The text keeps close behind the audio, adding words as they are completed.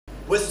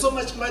where so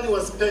much money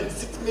was spent,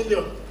 6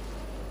 million,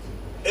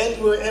 and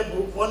we were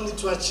able only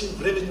to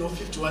achieve revenue of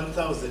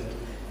 51,000.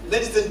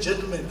 Ladies and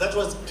gentlemen, that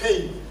was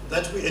pain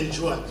that we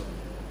endured.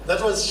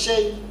 That was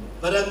shame,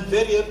 but I'm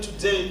very happy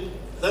today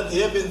that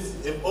the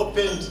heavens have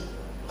opened.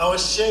 Our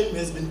shame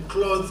has been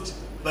clothed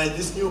by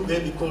this new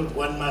baby called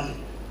One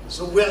Money.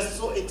 So we are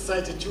so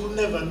excited, you'll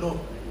never know.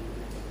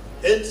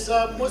 And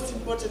most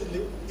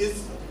importantly,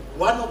 is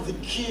one of the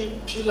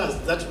key pillars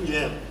that we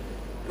have.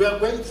 We are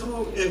going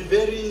through a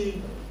very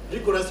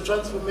rigorous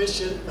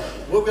transformation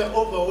where we are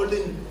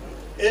overhauling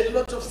a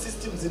lot of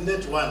systems in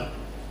NetOne.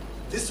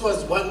 This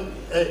was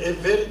a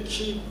very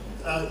key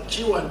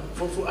one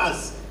for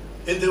us,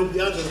 and there will be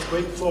others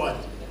going forward.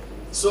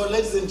 So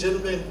ladies and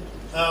gentlemen,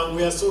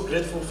 we are so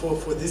grateful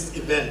for this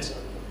event.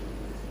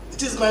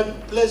 It is my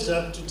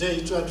pleasure today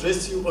to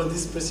address you on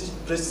this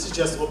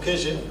prestigious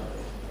occasion,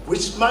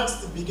 which marks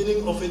the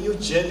beginning of a new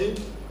journey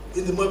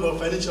in the mobile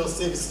financial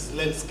services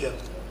landscape.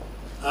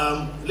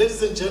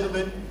 Ladies and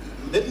gentlemen,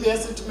 let me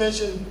hasten to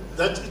mention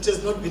that it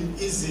has not been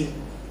easy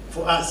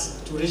for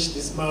us to reach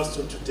this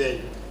milestone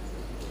today.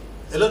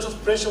 A lot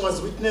of pressure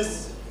was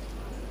witnessed,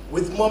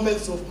 with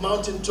moments of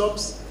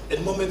mountaintops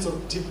and moments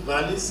of deep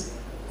valleys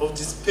of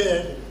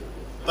despair,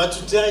 but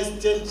today I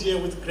stand here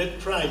with great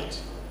pride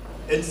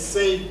and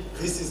say,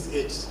 this is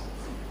it.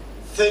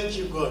 Thank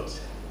you, God.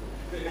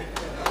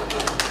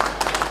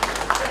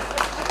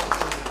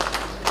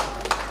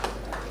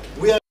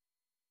 We are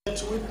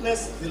to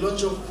witness the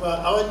launch of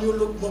our new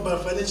look mobile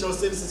financial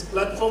services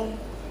platform,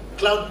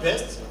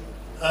 cloud-based,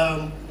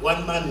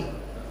 One Money.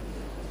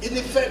 In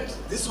effect,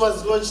 this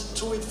was launched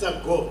 2 weeks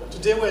ago.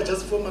 Today we are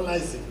just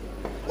formalizing.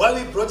 Why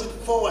we brought it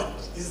forward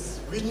is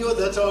we knew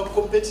that our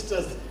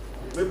competitors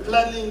were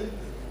planning,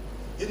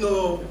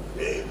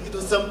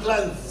 some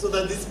plans so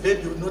that this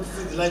baby would not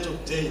see the light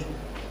of day.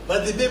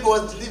 But the baby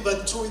was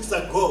delivered 2 weeks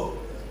ago.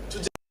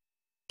 Today,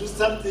 do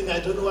something, I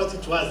don't know what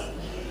it was,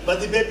 but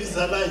the baby is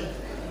alive.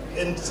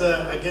 And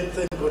again,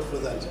 thank God for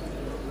that.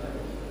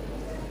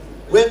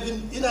 We have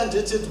been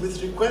inundated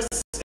with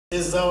requests,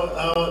 as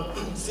our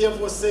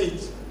CFO said,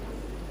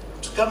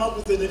 to come up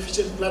with an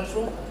efficient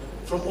platform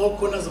from all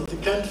corners of the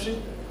country.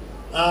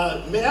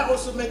 May I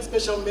also make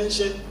special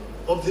mention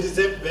of the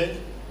Reserve Bank,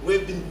 who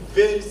have been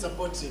very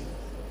supportive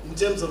in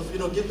terms of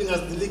giving us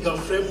the legal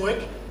framework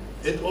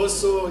and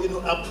also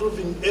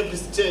approving every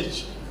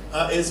stage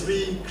as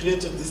we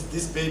created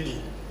this baby.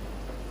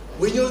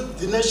 We knew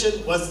the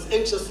nation was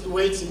anxiously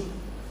waiting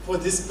for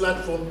this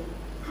platform,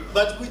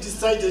 but we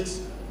decided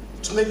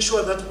to make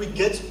sure that we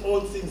get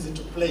all things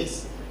into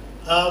place.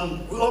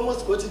 We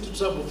almost got into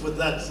trouble for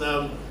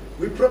that.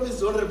 We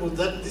promised Honorable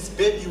that this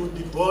baby would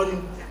be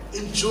born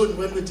in June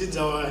when we did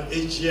our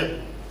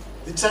AGM.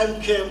 The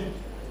time came,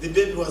 the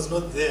baby was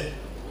not there.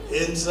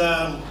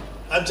 And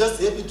I'm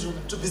just happy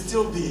to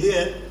still be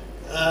here,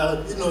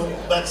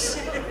 but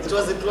it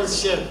was a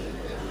close shave.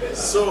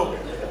 So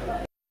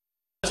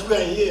we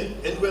are here,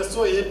 and we are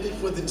so happy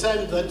for the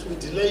time that we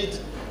delayed,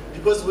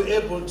 because we're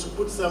able to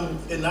put some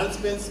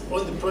enhancements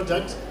on the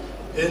product,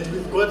 and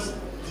we've got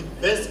the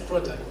best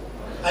product.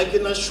 I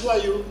can assure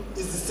you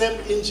it's the same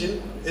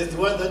engine as the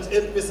one that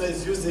M-Pesa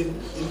is using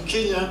in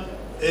Kenya,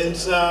 and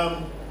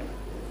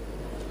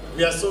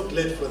we are so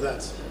glad for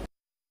that.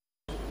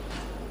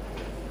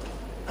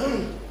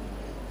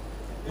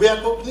 We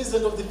are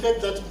cognizant of the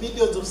fact that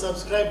millions of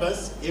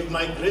subscribers have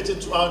migrated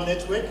to our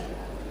network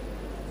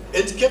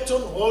and kept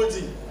on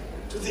holding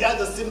to the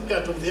other SIM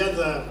card of the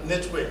other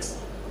networks,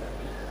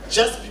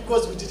 just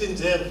because we didn't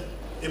have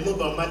a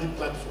mobile money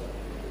platform.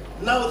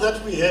 Now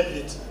that we have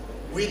it,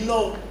 we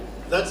know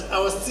that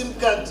our SIM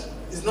card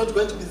is not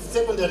going to be the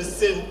secondary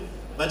SIM,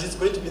 but it's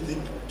going to be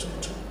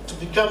to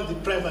become the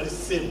primary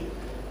SIM.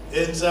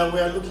 And we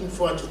are looking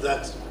forward to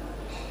that.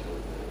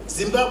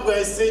 Zimbabwe,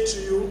 I say to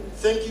you,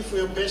 thank you for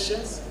your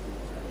patience.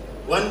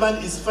 One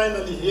Man is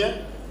finally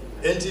here,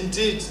 and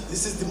indeed,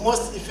 this is the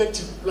most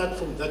effective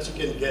platform that you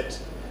can get.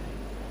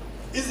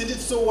 Isn't it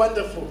so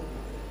wonderful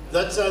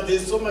that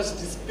there's so much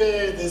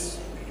despair, there's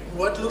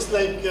what looks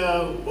like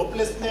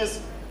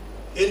hopelessness,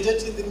 and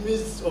yet in the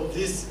midst of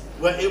this,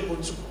 we're able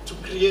to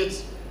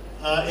create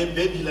a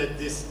baby like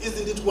this.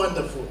 Isn't it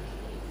wonderful?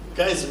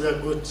 Guys, we are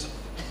good.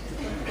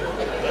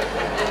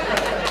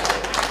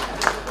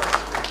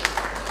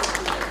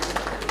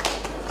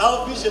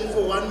 Our vision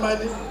for One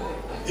Money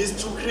is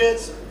to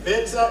create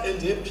better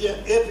and happier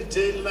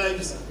everyday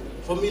lives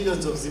for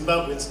millions of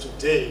Zimbabweans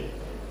today.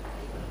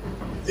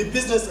 The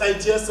business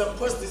idea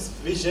supports this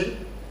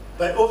vision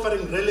by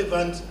offering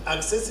relevant,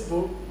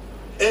 accessible,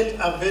 and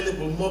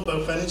available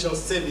mobile financial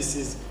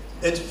services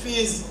at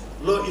fees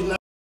low enough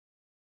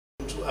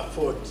to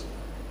afford.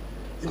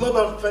 The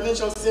mobile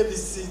financial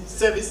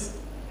service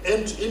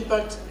aims to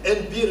impact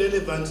and be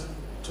relevant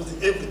to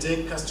the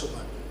everyday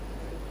customer.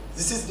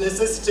 This is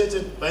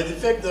necessitated by the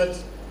fact that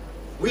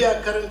we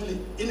are currently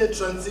in a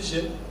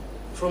transition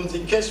from the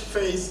cash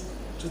phase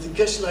to the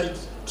cash-light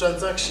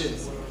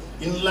transactions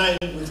in line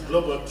with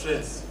global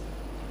trends.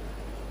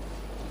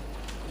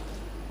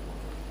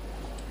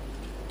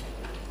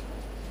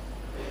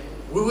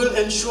 We will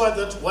ensure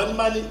that One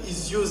Money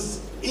is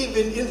used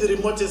even in the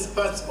remotest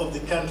parts of the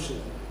country.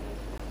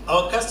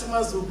 Our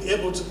customers will be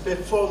able to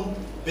perform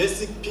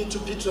basic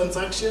P2P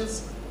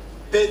transactions,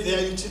 pay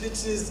their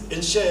utilities,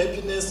 and share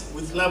happiness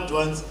with loved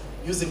ones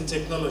using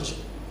technology.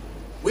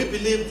 We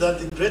believe that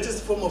the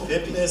greatest form of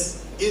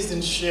happiness is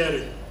in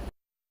sharing.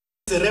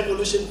 It's a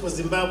revolution for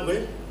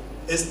Zimbabwe,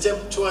 a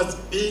step towards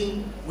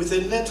being with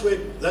a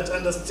network that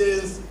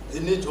understands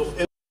the need of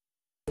the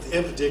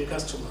everyday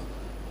customer.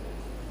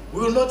 We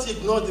will not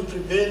ignore the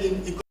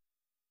prevailing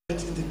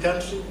economic in the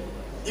country,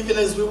 even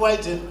as we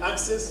widen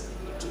access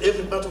to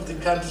every part of the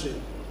country.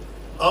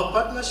 Our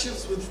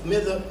partnerships with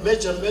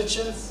major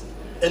merchants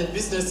and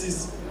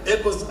businesses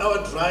echoes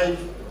our drive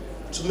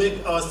to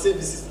make our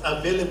services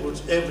available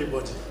to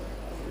everybody.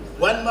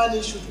 One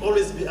Money should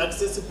always be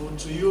accessible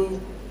to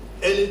you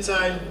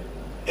anytime,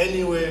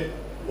 anywhere,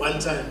 one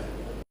time.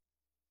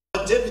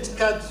 Our debit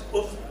card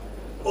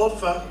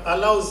offer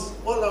allows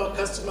all our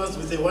customers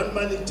with a One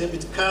Money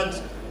debit card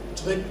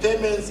to make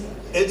payments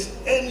at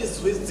any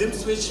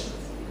ZimSwitch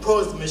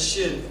POS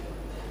machine,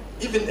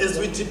 even as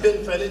we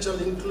deepen financial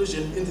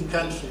inclusion in the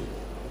country.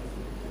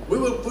 We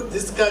will put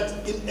this card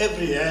in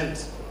every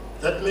hand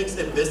that makes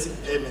a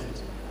basic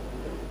payment.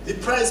 The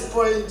price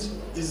point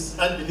is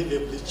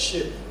unbelievably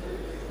cheap,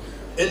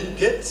 and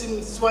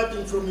getting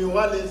swiping from your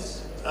wallet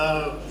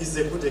is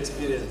a good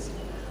experience.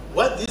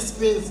 What this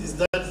means is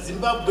that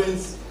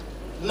Zimbabweans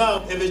now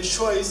have a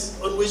choice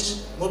on which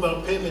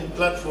mobile payment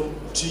platform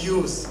to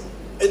use,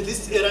 and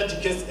this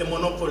eradicates a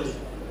monopoly,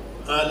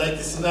 like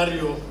the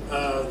scenario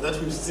that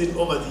we've seen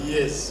over the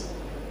years,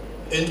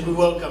 and we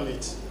welcome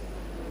it.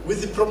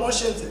 With the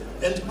promotions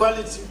and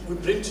quality we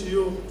bring to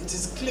you, it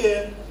is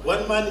clear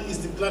One Money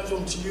is the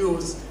platform to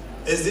use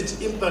as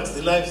it impacts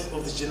the lives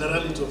of the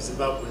generality of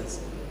Zimbabweans.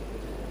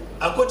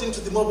 According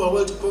to the Mobile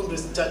World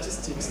Congress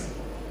statistics,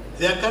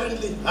 there are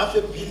currently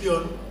 500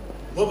 million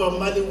mobile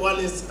money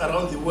wallets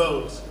around the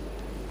world,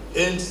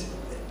 and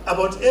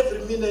about every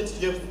minute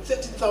you have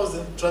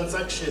 30,000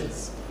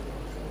 transactions.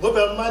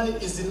 Mobile money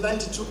is in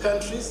 92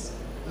 countries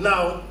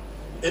now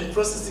and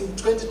processing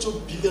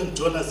 $22 billion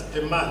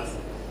per month.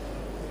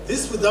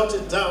 This, without a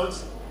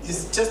doubt,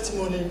 is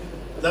testimony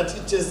that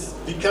it has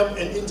become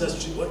an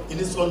industry in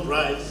its own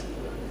right,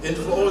 and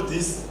for all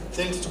this,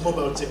 thanks to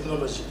mobile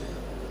technology.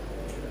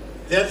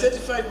 There are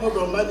 35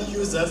 mobile money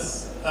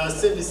users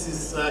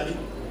services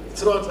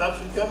throughout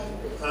Africa,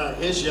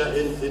 Asia,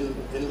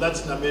 and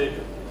Latin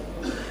America.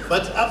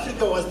 But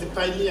Africa was the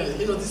pioneer.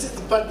 You know, this is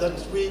the part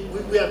that we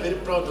are very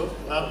proud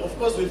of. Of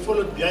course, we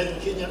followed behind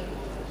Kenya,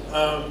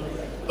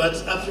 but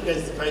Africa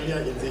is the pioneer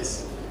in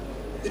this.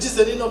 It is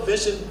an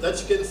innovation that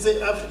you can say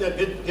Africa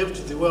gave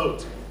to the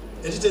world,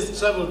 and it has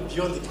traveled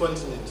beyond the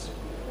continent.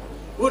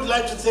 We would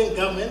like to thank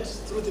government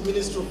through the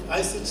Ministry of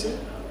ICT,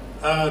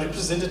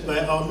 represented by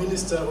our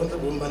Minister,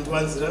 Honorable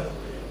Mandwanzira,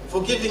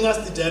 for giving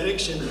us the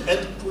direction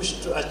and push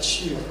to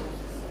achieve.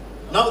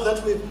 Now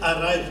that we've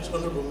arrived,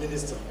 Honorable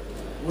Minister,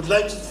 we would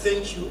like to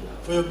thank you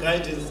for your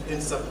guidance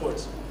and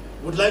support.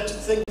 We would like to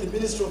thank the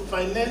Ministry of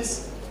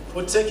Finance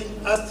for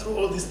taking us through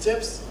all these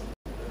steps,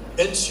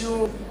 and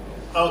you,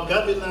 our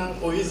governor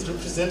or his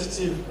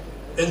representative,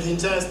 and the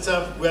entire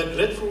staff, we are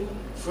grateful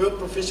for your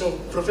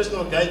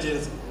professional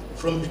guidance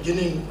from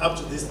beginning up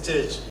to this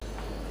stage.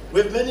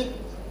 We have many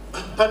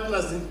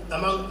partners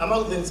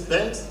among them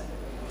banks,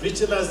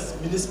 retailers,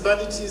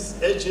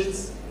 municipalities,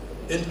 agents,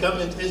 and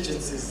government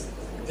agencies.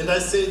 And I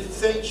say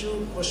thank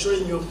you for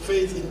showing your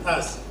faith in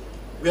us.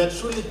 We are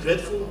truly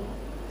grateful,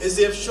 as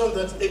you have shown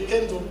that a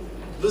candle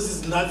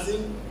loses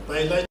nothing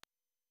by lighting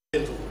a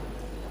candle.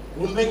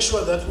 We'll make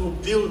sure that we'll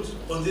build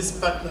on these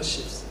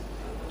partnerships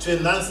to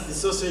enhance the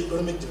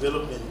socio-economic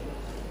development,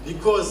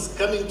 because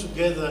coming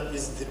together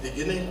is the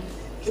beginning,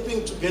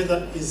 keeping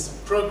together is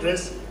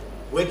progress,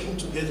 working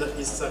together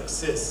is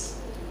success.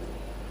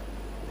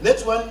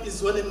 NetOne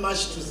is on a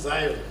march to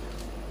Zion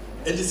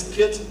and is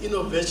creating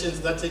innovations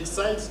that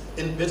excite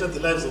and better the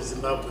lives of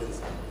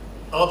Zimbabweans.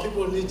 Our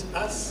people need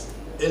us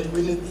and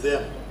we need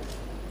them.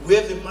 We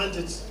have a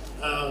mandate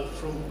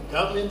from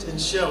government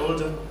and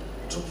shareholder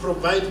to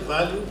provide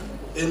value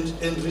and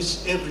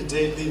enrich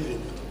everyday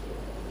living.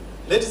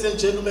 Ladies and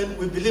gentlemen,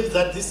 we believe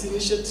that this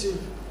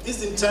initiative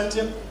is in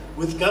tandem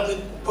with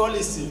government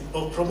policy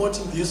of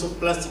promoting the use of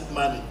plastic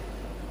money,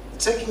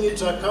 taking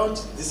into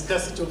account the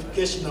scarcity of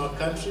cash in our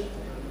country.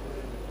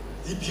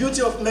 The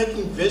beauty of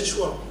making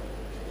virtual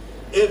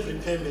every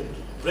payment,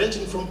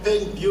 ranging from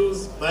paying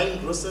bills, buying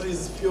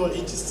groceries, fuel,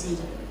 etc.,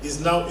 is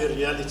now a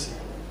reality,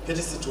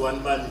 courtesy to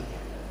One Money.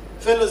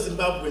 Fellow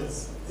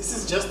Zimbabweans, this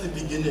is just the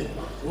beginning.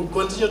 We'll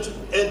continue to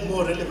add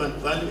more relevant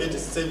value-added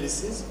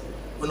services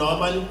on our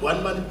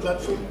One Money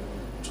platform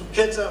to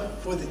cater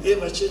for the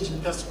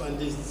ever-changing customer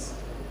needs.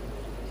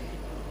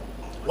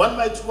 One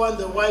might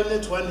wonder why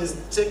NetOne has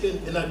taken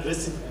an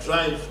aggressive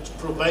drive to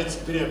provide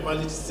superior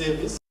quality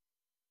service to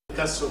the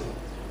customer.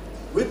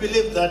 We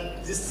believe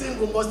that the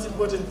single most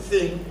important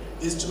thing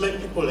is to make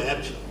people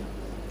happy.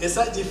 As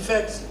a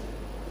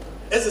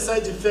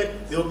side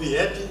effect, they'll be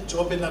happy to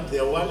open up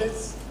their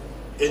wallets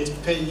and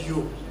pay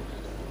you.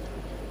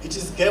 It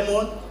is game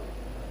on.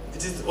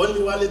 It is the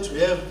only wallet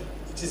we have.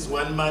 It is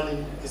one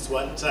money, it's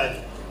one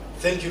time.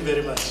 Thank you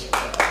very much.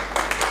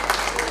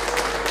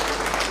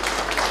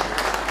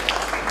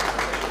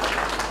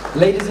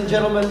 Ladies and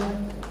gentlemen,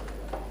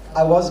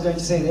 I was going to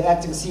say the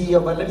acting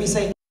CEO, but let me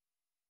say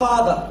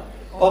father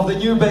of the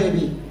new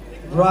baby,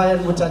 Brian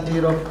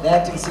Mutandiro, the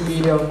acting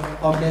CEO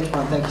of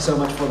NetOne. Thank you so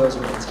much for those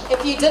words.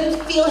 If you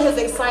didn't feel his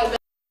excitement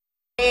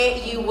where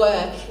you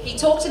were, he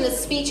talked in his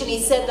speech and he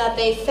said that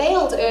they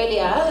failed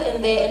earlier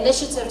in their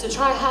initiative to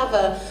try have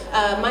a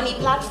money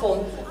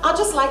platform. I'd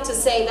just like to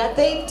say that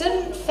they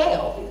didn't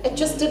fail. It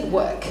just didn't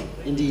work.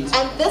 Indeed.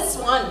 And this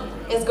one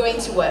is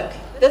going to work.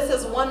 This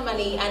is One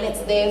Money and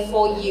it's there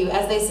for you.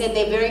 As they said,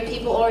 they're very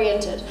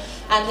people-oriented.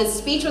 And his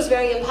speech was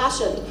very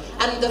impassioned.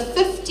 And the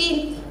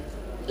 15th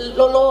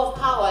law of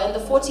power and the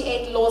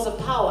 48 laws of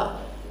power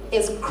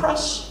is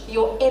crush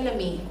your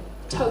enemy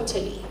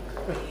totally.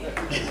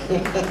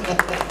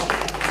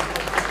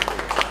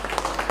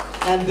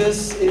 And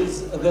this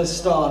is the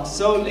start.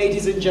 So,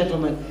 ladies and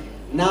gentlemen,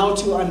 now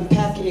to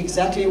unpack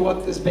exactly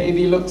what this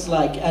baby looks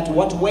like, at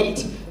what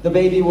weight the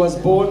baby was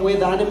born with,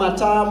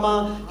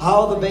 animatama,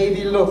 how the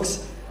baby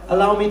looks.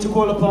 Allow me to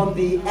call upon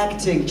the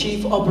acting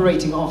Chief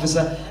Operating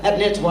Officer at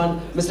NetOne,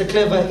 Mr.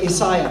 Clever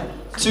Isaiah,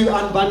 to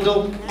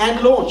unbundle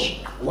and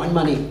launch One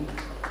Money.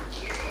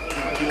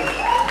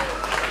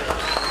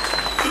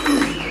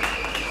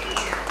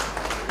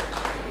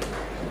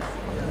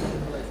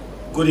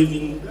 Good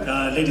evening,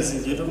 ladies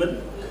and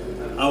gentlemen.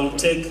 I will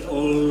take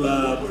all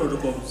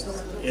protocols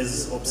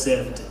as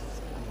observed.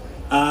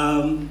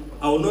 I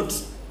will not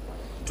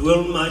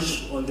dwell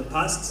much on the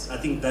past. I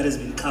think that has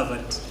been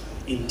covered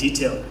in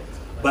detail.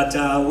 But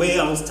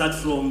where I'll start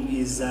from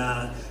is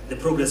the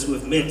progress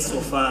we've made so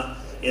far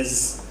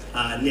as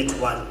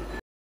NetOne.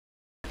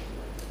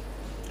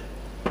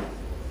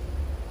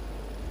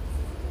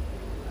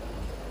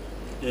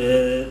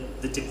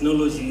 The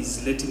technology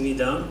is letting me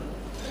down.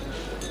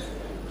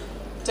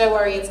 Don't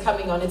worry, it's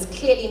coming on. It's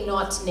clearly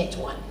not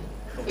NetOne.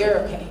 Okay. You're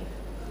okay.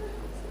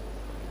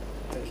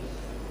 Thank you.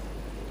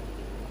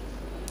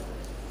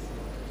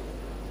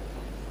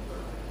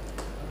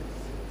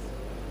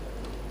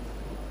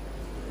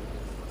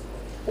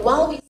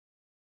 While we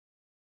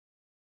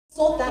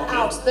sort that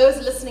out, those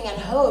listening at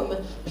home,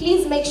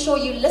 please make sure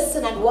you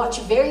listen and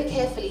watch very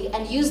carefully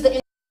and use the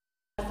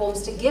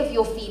platforms to give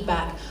your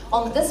feedback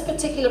on this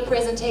particular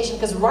presentation,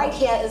 because right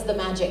here is the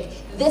magic.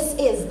 This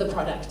is the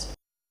product.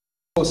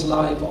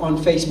 Live on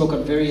Facebook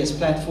on various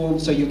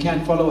platforms, so you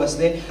can follow us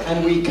there,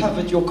 and we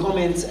covered your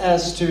comments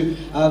as to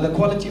the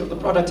quality of the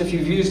product if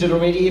you've used it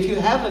already. If you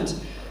haven't,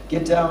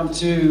 get down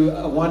to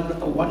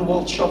One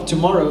World Shop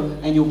tomorrow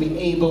and you'll be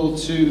able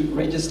to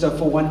register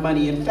for One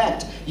Money. In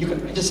fact, you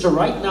can register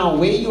right now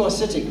where you are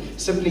sitting.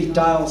 Simply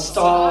dial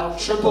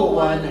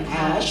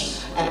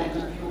 *111# and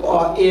you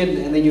are in,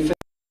 and then you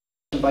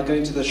finish by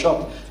going to the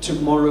shop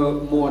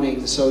tomorrow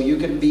morning, so you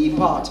can be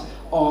part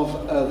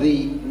of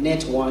the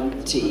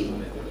NetOne team.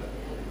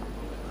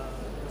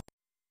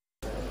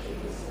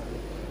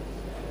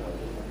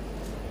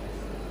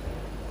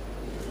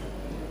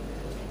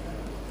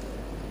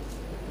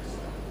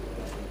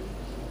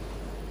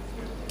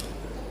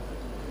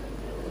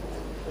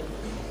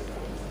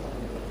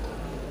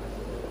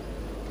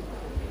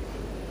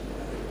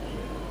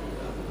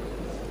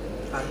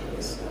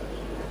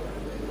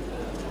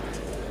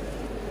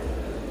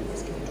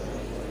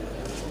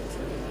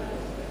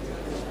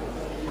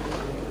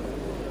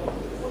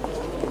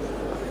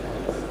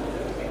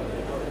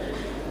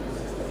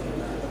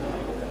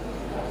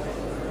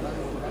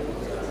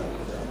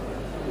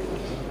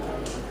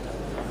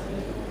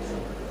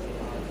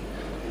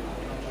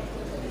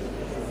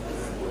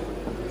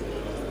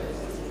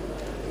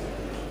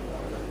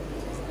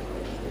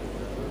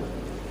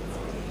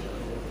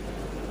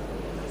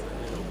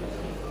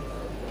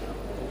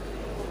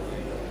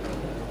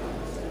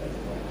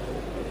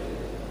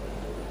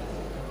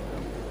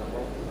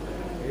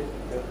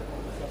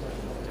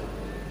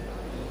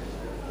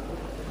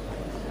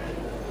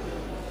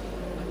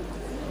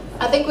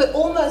 I think we're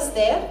almost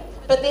there,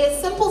 but there are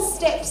simple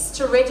steps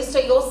to register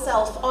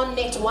yourself on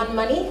NetOne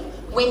Money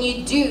when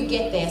you do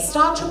get there.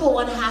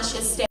 *111#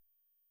 is step.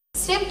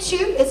 Step 2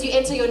 is you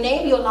enter your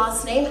name, your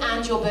last name,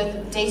 and your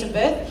date of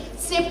birth.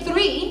 Step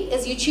 3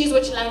 is you choose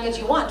which language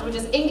you want, which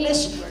is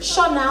English,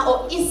 Shona,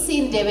 or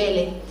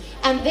isiNdebele.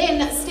 And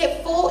then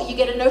step 4, you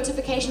get a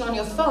notification on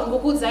your phone.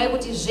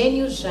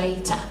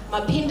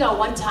 Mapinda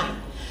one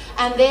time.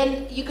 And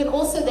then you can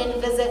also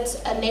then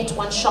visit a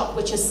NetOne shop,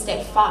 which is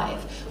step 5,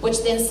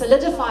 which then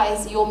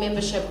solidifies your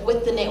membership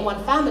with the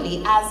NetOne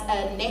family as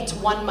a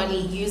NetOne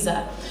Money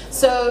user.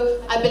 So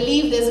I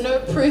believe there's no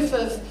proof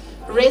of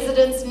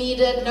residence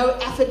needed, no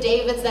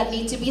affidavits that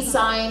need to be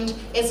signed.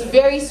 It's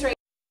very straightforward,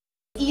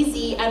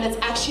 easy, and it's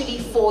actually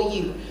for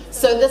you.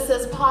 So this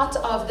is part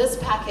of this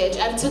package.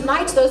 And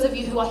tonight, those of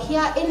you who are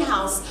here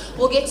in-house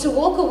will get to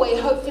walk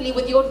away, hopefully,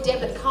 with your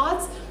debit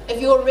cards.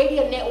 If you're already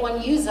a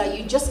NetOne user,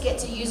 you just get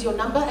to use your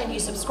number and you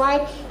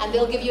subscribe, and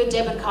they'll give you a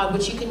debit card,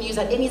 which you can use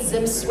at any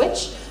SIM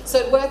switch. So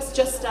it works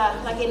just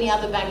like any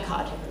other bank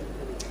card.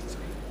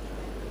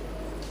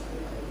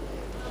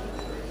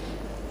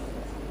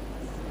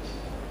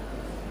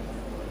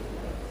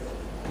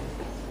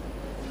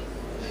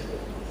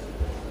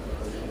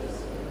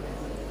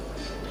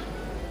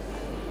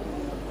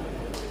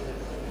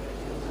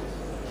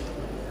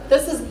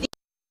 This is the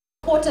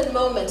important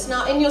moment.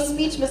 Now, in your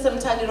speech, Mr.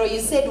 Mtandiro, you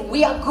said,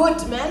 we are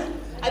good, man.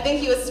 I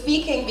think you were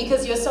speaking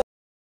because you're so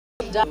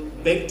done.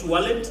 Bank to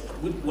wallet,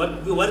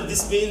 what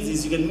this means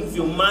is you can move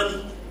your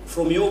money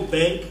from your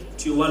bank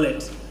to your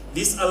wallet.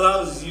 This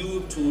allows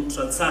you to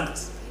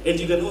transact, and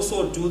you can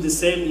also do the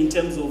same in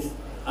terms of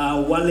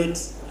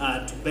wallet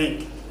to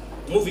bank.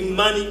 Moving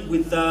money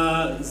with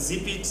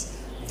Zipit,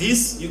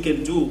 this you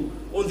can do.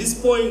 On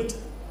this point,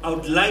 I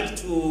would like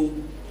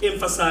to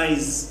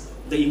emphasize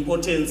the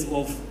importance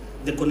of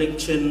the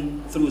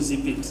connection through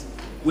Zipit.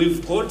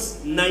 We've got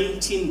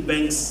 19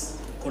 banks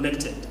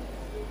connected.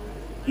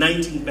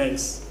 19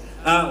 banks.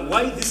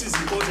 Why this is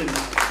important?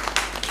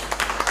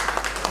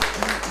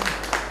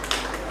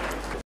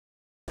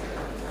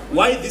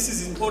 Why this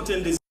is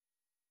important is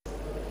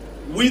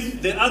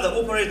with the other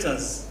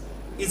operators,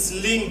 it's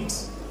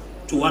linked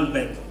to one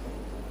bank.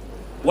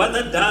 What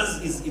that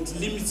does is it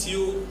limits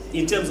you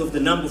in terms of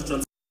the number of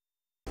transactions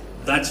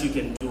that you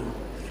can do.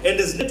 And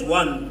as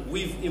NetOne,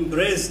 we've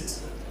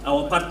embraced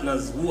our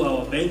partners who are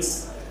our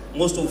banks,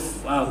 most of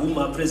whom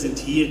are present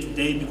here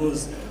today,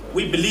 because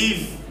we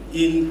believe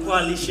in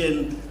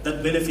coalition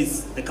that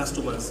benefits the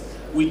customers.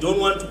 We don't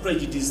want to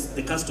prejudice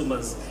the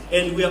customers.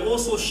 And we are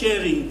also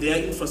sharing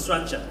their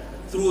infrastructure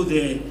through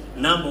the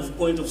number of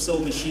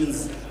point-of-sale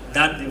machines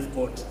that they've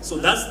got. So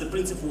that's the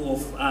principle of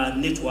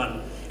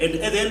NetOne. And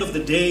at the end of the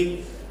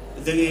day,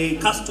 the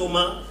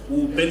customer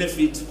will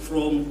benefit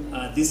from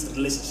this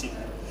relationship.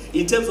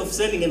 In terms of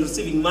sending and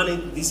receiving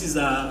money, this is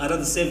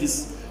another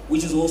service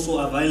which is also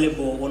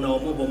available on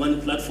our mobile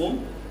money platform.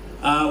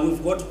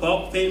 We've got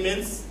bulk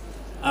payments,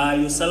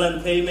 your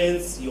salary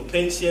payments, your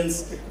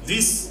pensions.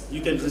 This you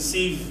can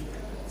receive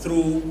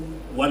through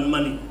One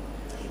Money.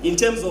 In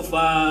terms of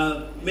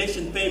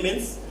merchant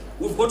payments,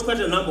 we've got quite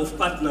a number of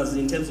partners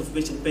in terms of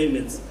merchant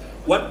payments.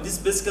 What this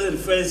basically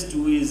refers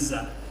to is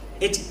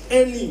at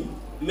any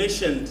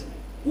merchant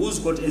who's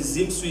got a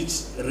SIM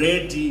switch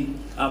ready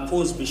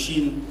POS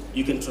machine,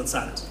 you can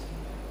transact.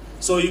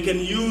 So you can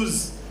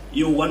use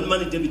your One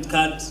Money debit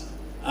card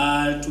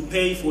to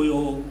pay for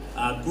your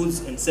goods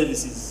and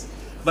services.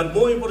 But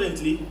more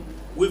importantly,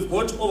 we've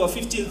got over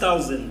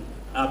 15,000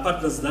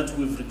 partners that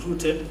we've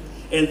recruited,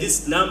 and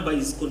this number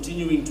is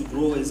continuing to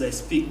grow as I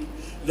speak.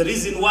 The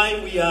reason why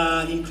we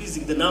are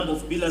increasing the number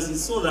of billers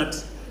is so that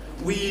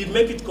we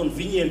make it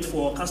convenient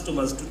for our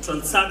customers to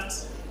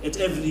transact at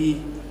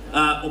every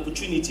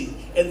opportunity.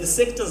 And the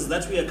sectors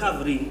that we are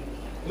covering,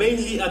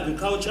 mainly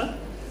agriculture.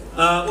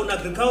 On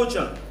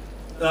agriculture,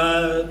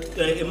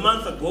 a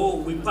month ago,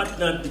 we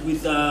partnered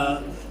with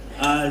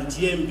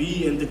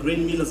GMB and the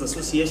Grain Millers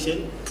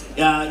Association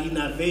in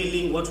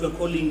availing what we're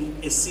calling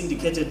a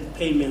syndicated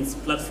payments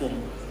platform.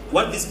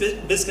 What this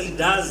basically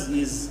does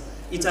is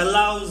it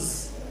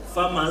allows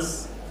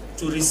farmers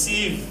to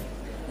receive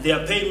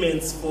their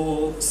payments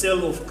for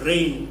sale of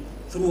grain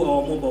through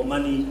our mobile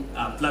money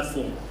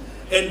platform.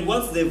 And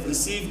once they've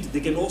received,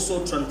 they can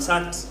also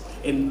transact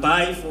and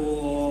buy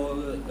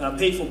for,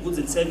 pay for goods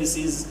and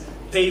services,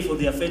 pay for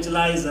their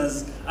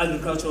fertilizers,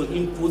 agricultural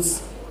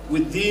inputs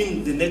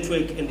within the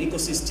network and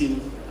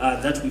ecosystem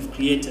that we've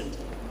created.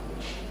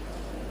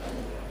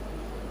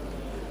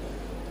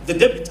 The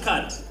debit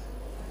card.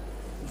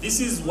 This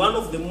is one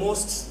of the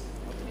most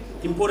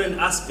important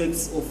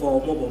aspects of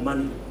our mobile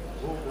money.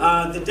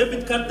 The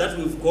debit card that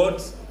we've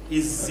got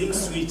is SIM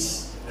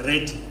switch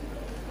ready.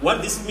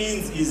 What this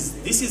means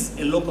is this is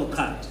a local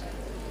card,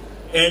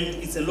 and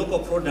it's a local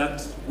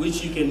product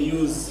which you can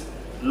use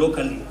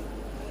locally.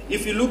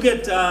 If you look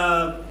at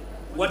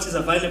what is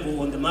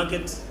available on the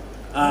market,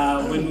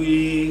 when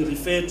we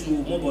refer to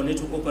mobile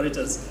network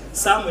operators,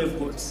 some have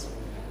got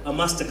a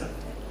MasterCard.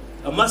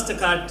 A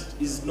MasterCard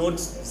is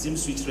not SIM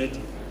switch ready,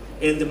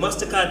 and the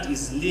MasterCard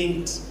is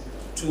linked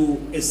to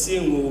a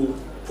single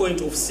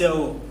point of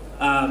sale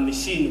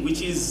machine,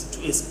 which is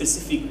to a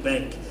specific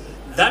bank.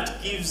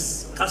 That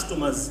gives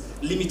customers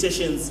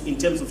limitations in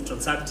terms of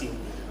transacting.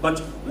 But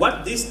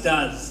what this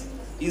does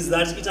is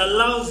that it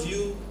allows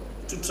you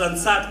to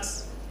transact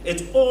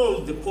at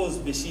all the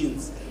POS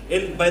machines.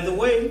 And by the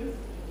way,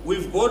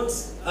 we've got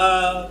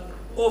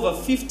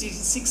over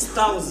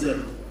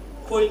 56,000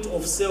 point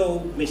of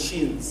sale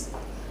machines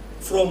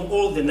from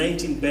all the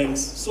 19 banks.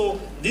 So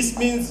this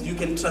means you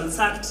can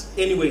transact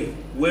anywhere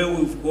where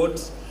we've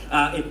got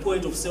a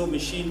point of sale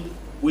machine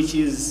which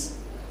is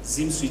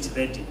SIM switch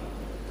ready.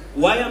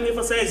 Why I'm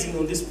emphasizing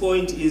on this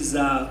point is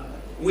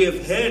we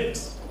have heard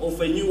of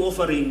a new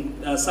offering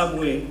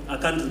somewhere, I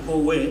can't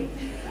recall where,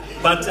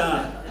 but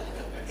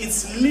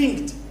it's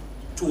linked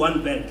to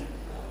one bank.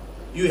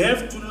 You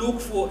have to look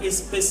for a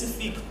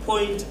specific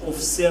point of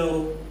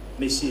sale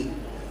machine.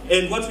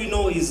 And what we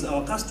know is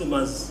our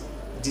customers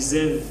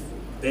deserve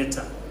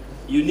better.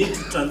 You need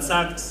to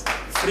transact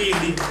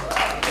freely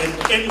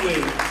and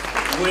anywhere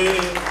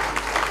where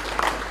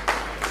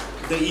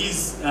there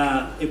is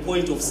a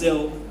point of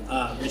sale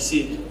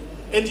machine.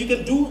 And you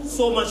can do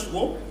so much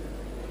more.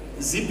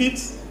 Zip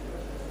it.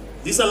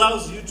 This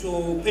allows you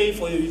to pay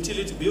for your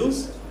utility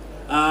bills.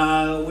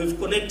 We've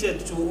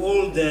connected to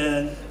all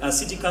the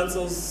city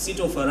councils,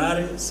 City of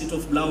Harare, City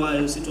of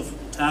Bulawayo, City of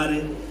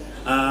Tare.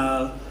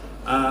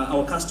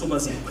 Our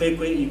customers in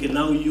Kwekwe, you can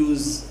now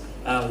use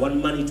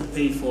One Money to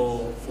pay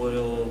for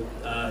your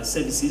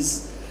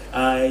services.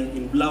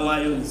 In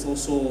Bulawayo, it's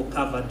also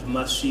covered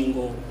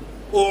Mashingo.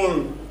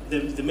 All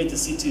the major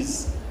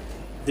cities,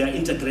 they are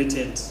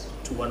integrated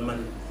to One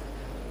Money.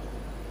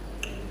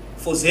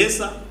 For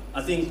ZESA,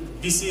 I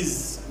think this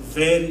is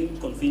very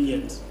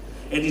convenient,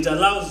 and it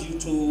allows you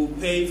to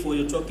pay for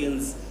your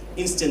tokens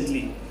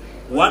instantly.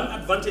 One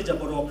advantage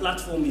about our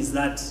platform is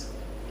that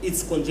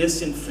it's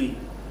congestion free.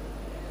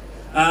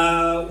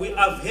 We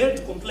have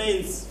heard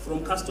complaints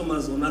from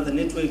customers on other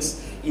networks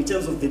in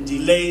terms of the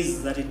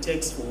delays that it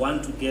takes for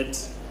one to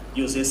get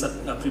your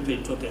ZESA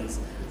prepaid tokens.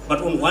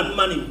 But on One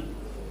Money,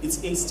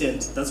 it's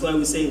instant. That's why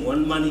we're saying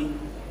One Money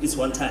is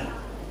one time.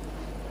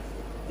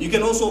 You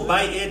can also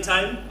buy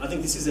airtime. I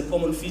think this is a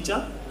common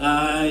feature.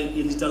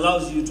 It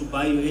allows you to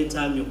buy your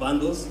airtime, your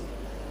bundles.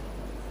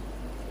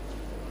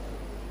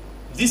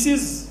 This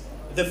is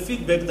the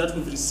feedback that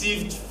we've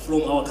received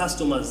from our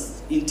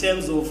customers in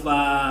terms of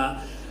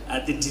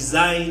the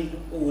design,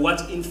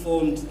 what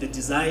informed the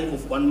design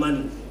of One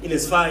Money in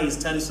as far as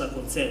tariffs are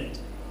concerned.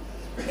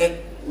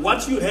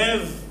 What you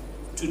have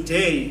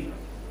today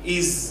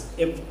is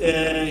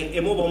a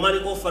mobile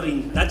money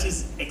offering that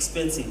is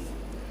expensive.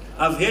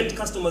 I've heard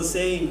customers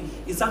saying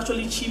it's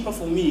actually cheaper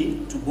for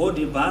me to board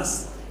a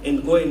bus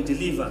and go and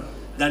deliver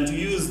than to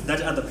use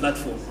that other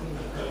platform.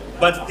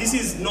 But this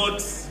is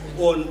not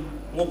on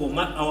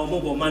our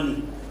mobile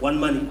money, One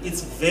Money.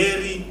 It's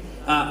very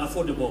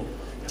affordable.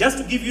 Just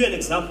to give you an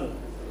example,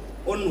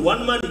 on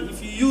One Money,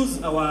 if you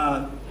use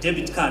our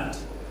debit card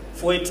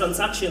for a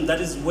transaction that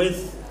is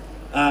worth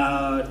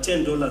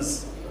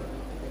 $10,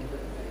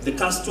 the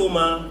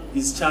customer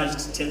is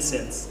charged 10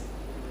 cents.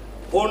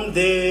 On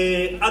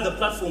the other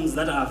platforms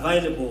that are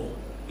available,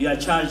 you are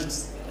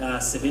charged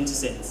 70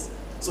 cents.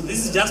 So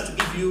this is just to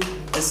give you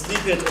a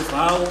snippet of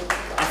how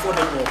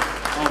affordable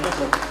our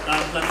mobile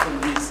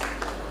platform is.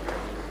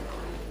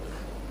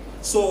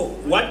 So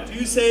what do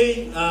you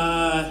say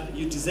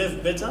you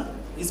deserve better?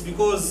 It's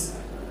because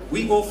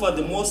we offer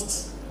the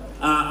most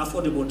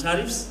affordable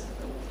tariffs.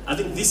 I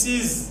think this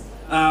is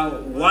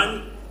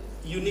one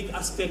unique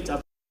aspect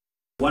of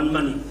One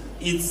Money.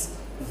 It's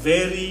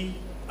very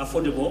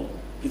affordable.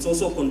 It's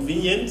also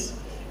convenient.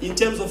 In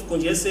terms of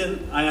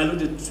congestion, I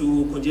alluded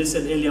to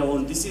congestion earlier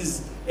on. This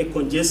is a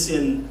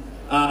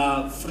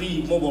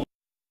congestion-free mobile.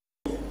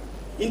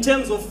 In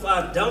terms of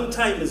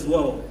downtime as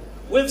well,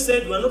 we've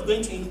said we're not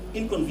going to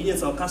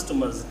inconvenience our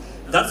customers.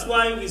 That's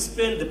why we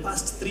spent the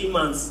past 3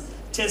 months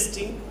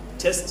testing,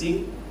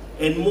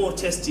 and more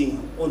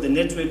testing on the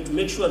network to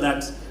make sure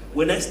that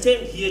when I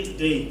stand here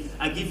today,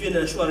 I give you an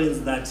assurance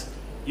that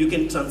you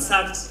can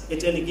transact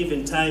at any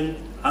given time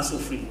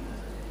hassle-free.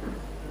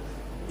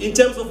 In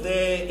terms of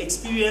the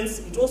experience,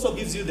 it also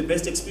gives you the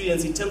best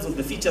experience in terms of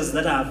the features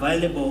that are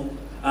available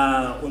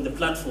on the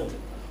platform.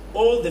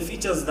 All the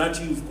features that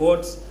you've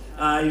got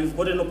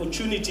an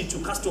opportunity to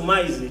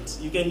customize it.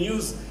 You can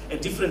use a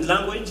different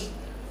language.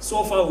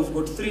 So far we've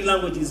got 3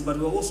 languages, but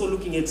we're also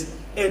looking at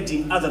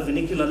adding other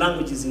vernacular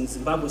languages in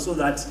Zimbabwe so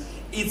that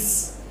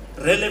it's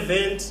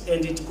relevant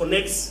and it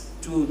connects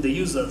to the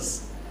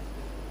users.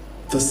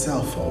 The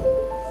cell phone.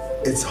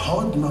 It's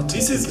hard not to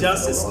This is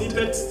just a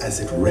snippet as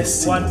it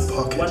rests in your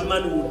pocket. One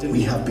Money will do.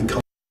 We have become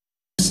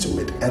used to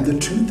it, and the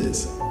truth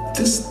is,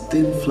 this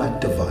thin, flat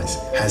device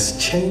has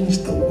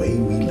changed the way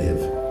we live.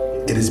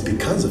 It is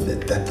because of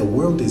it that the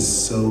world is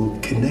so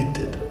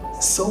connected,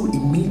 so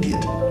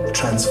immediate,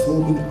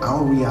 transforming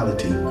our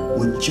reality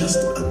with just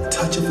a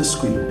touch of a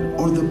screen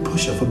or the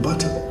push of a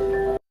button.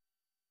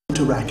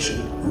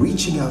 Interaction,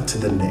 reaching out to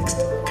the next,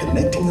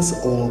 connecting us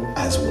all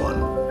as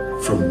one.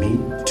 From me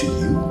to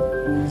you,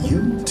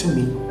 you to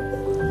me,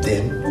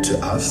 them to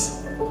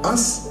us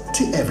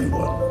to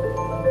everyone.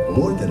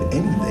 More than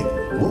anything,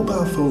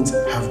 mobile phones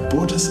have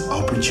brought us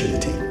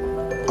opportunity.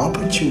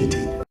 Opportunity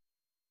to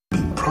be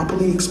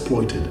properly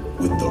exploited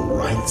with the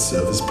right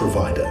service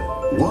provider.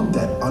 One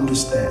that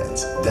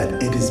understands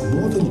that it is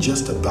more than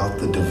just about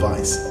the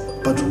device,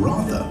 but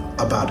rather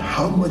about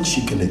how much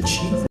you can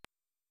achieve.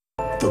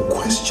 The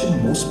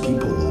question most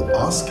people will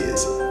ask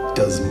is,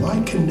 does my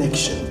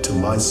connection to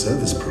my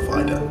service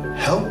provider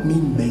help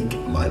me make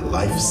my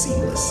life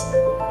seamless?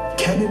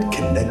 Can it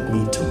connect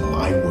me to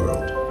my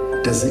world?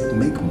 Does it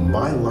make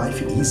my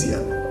life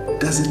easier?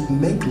 Does it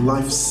make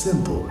life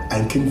simple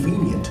and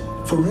convenient?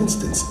 For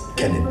instance,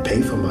 can it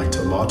pay for my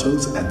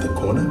tomatoes at the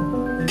corner?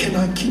 Can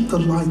I keep the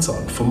lights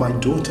on for my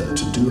daughter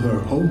to do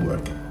her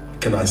homework?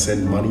 Can I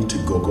send money to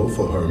Gogo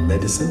for her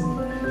medicine?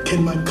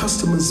 Can my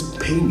customers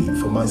pay me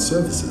for my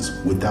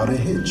services without a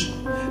hitch?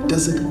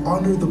 Does it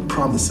honor the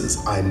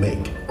promises I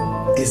make?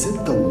 Is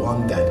it the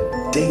one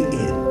that day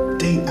in,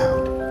 day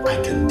out, I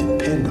can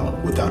depend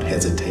on without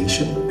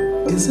hesitation?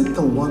 Is it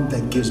the one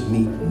that gives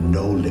me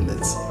no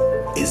limits?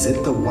 Is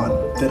it the one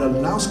that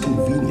allows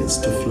convenience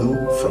to flow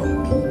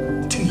from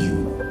me to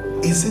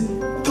you? Is it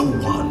the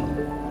one,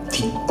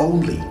 the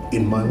only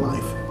in my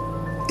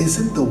life? Is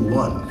it the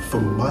one for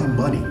my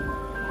money?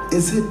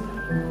 Is it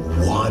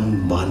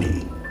one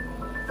money?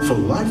 For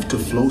life to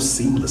flow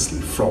seamlessly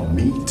from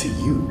me to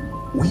you,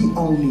 we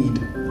all need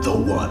the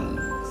one.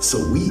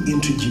 So we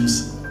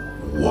introduce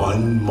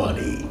One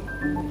Money.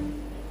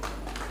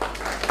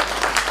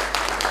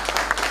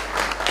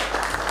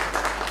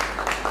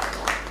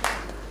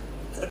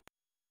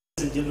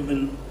 Ladies and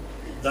gentlemen,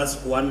 that's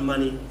one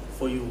money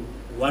for you.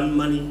 One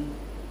money,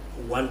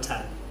 one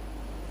time.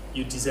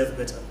 You deserve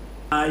better.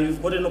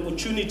 You've got an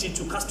opportunity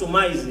to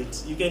customize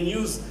it. You can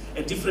use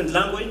a different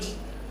language.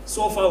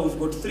 So far we've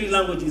got 3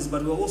 languages,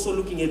 but we're also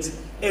looking at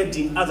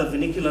adding other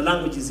vernacular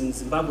languages in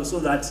Zimbabwe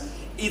so that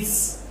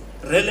it's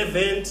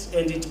relevant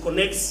and it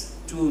connects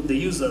to the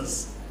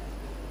users.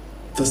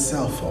 The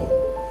cell phone.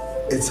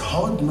 It's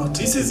hard not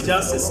to This is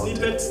just a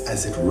snippet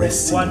as it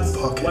rests in your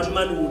pocket. One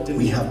man will deliver.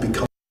 We have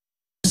become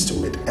used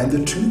to it, and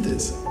the truth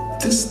is,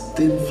 this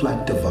thin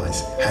flat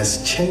device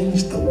has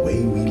changed the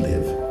way we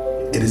live.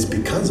 It is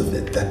because of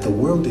it that the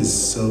world is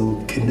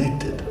so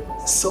connected,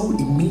 so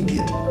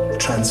immediate,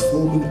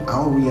 transforming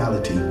our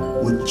reality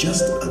with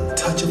just a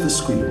touch of a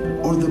screen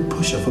or the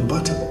push of a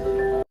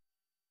button.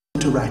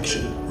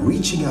 Interaction,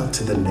 reaching out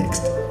to the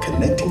next,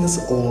 connecting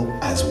us all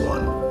as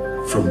one.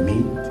 From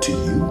me to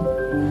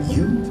you,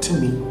 you to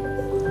me,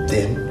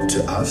 them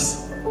to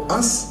us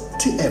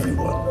to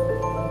everyone.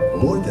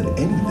 More than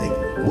anything,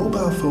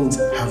 mobile phones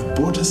have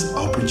brought us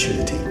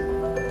opportunity.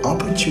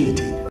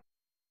 Opportunity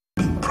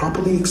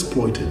properly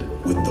exploited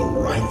with the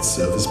right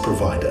service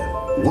provider.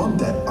 One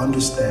that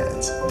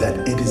understands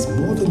that it is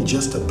more than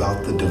just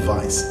about the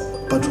device,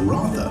 but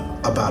rather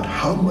about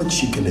how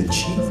much you can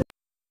achieve.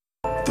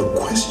 The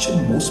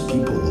question most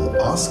people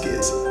will ask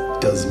is,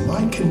 does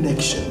my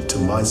connection to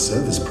my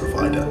service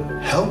provider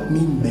help me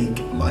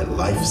make my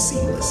life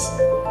seamless?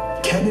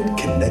 Can it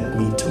connect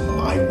me to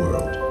my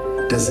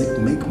world? Does it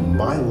make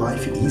my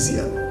life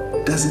easier?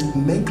 Does it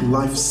make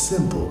life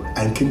simple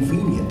and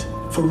convenient?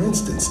 For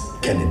instance,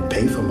 can it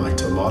pay for my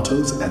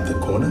tomatoes at the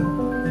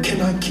corner?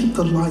 Can I keep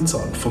the lights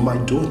on for my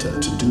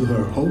daughter to do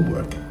her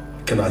homework?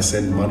 Can I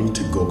send money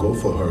to Gogo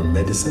for her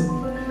medicine?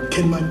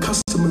 Can my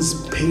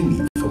customers pay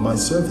me for my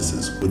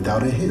services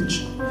without a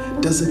hitch?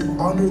 Does it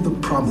honor the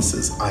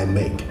promises I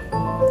make?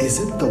 Is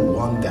it the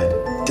one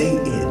that day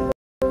in,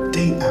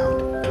 day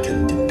out, I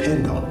can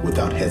depend on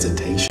without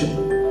hesitation?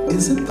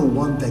 Is it the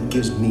one that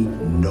gives me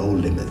no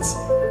limits?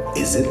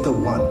 Is it the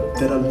one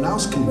that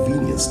allows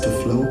convenience to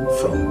flow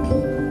from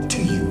me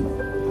to you?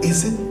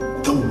 Is it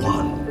the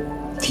one,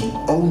 the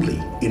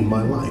only in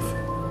my life?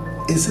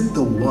 Is it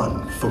the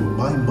one for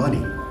my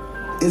money?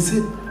 Is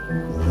it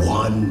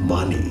one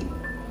money?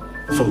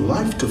 For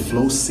life to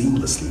flow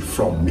seamlessly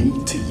from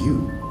me to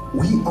you,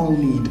 we all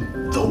need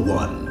the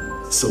one.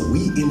 So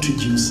we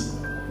introduce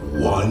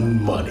One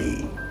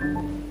Money.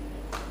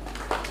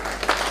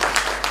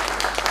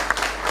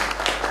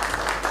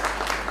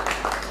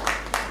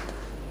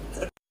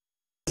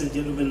 Ladies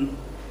and gentlemen,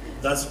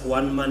 that's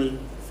one money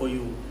for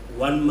you.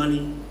 One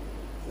money,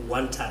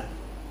 one time.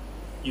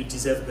 You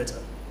deserve better.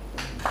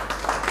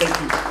 Thank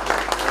you.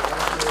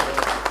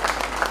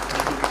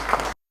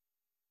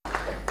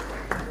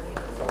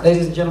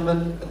 Ladies and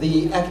gentlemen,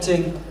 the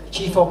acting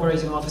Chief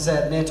Operating Officer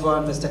at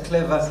NetOne, Mr.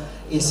 Clever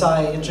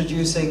Isai,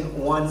 introducing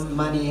One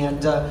Money.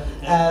 And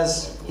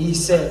as he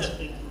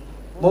said,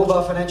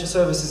 mobile financial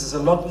services is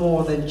a lot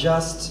more than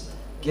just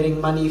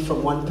getting money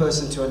from one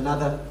person to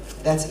another.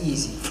 That's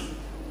easy.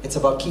 It's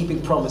about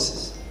keeping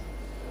promises.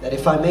 That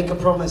if I make a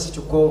promise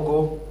to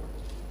Gogo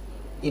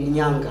in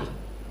Nyanga,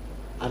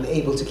 I'm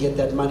able to get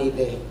that money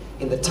there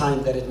in the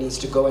time that it needs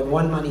to go. And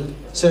One Money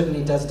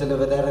certainly does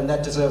deliver that, and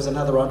that deserves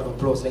another round of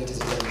applause, ladies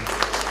and gentlemen.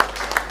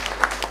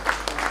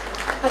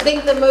 I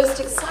think the most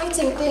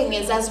exciting thing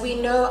is, as we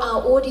know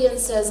our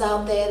audiences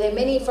out there are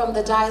many from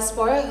the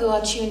diaspora who are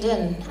tuned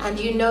in, and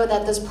you know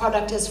that this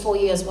product is for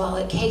you as well.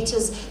 It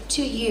caters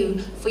to you,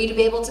 for you to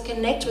be able to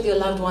connect with your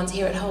loved ones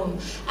here at home.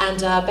 And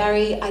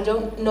Barry, I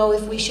don't know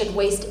if we should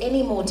waste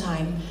any more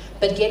time,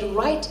 but get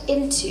right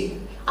into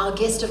our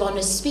guest of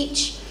honor's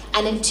speech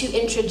and to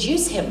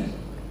introduce him.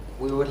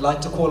 We would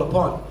like to call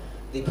upon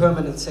the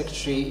Permanent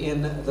Secretary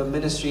in the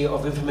Ministry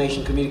of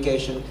Information,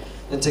 Communication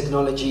and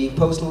Technology,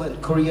 Postal and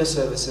Courier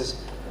Services,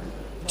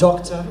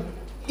 Dr.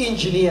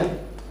 Engineer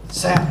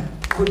Sam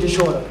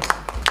Kundishora.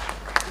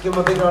 Give him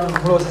a big round of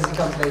applause as he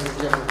comes, ladies and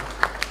gentlemen.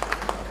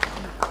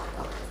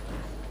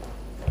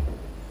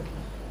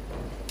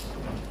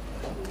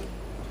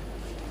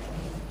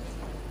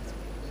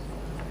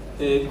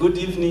 Good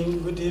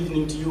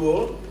evening to you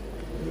all.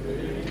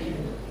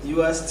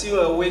 You are still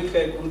awake.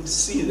 I could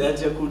see that,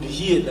 I could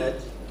hear that.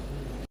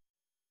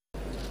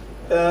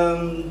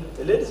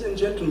 Ladies and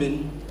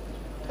gentlemen,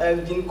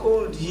 I've been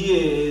called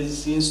here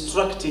as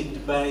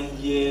instructed by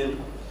the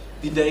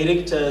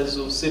directors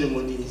of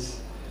ceremonies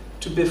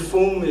to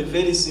perform a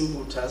very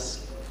simple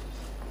task.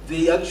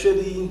 They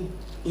actually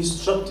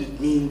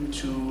instructed me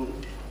to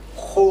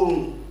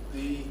call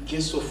the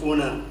guest of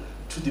honor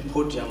to the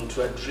podium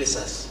to address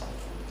us.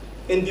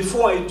 And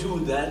before I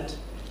do that,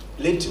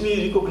 let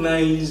me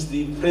recognize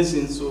the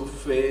presence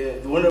of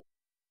the Honorable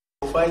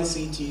of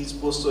ICT's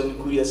Postal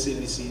and Courier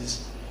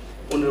Services,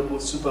 Honorable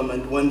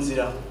Superman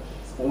Wanzira,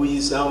 who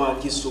is our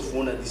guest of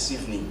honor this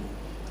evening.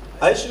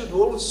 I should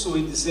also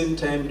at the same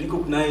time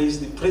recognize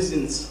the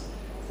presence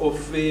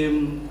of the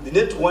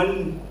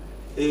NetOne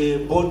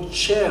board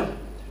chair,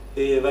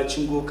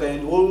 Vachingoka,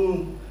 and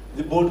all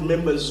the board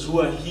members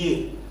who are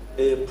here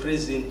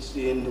present,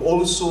 and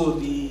also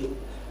the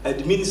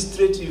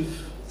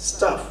administrative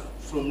staff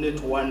from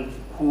NetOne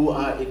who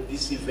are at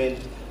this event.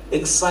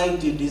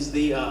 Excited as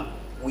they are,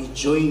 we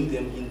join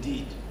them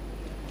indeed.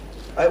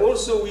 I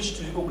also wish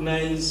to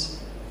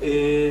recognize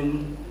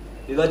Gwamba,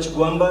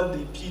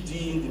 the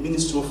PD, the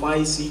Minister of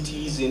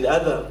ICTs, and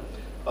other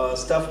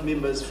staff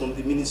members from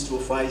the Ministry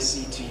of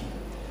ICT.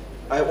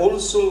 I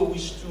also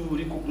wish to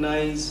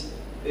recognize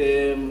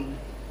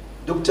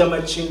Dr.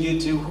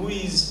 Machingete, who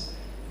is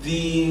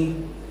the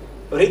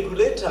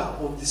regulator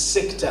of the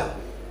sector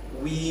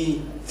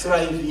we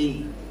thrive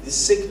in, the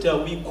sector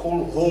we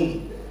call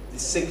home, the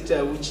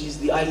sector which is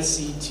the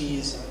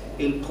ICTs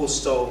and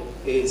postal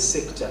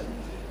sector.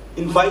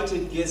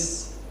 Invited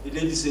guests,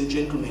 ladies and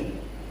gentlemen,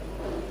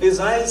 as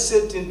I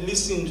sat and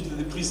listened to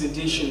the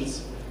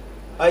presentations,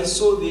 I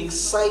saw the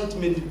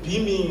excitement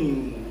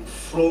beaming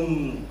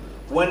from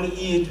one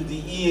ear to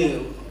the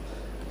ear,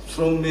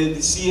 from the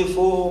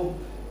CFO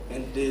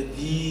and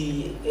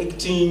the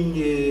acting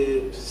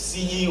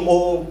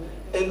CEO,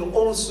 and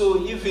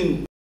also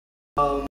even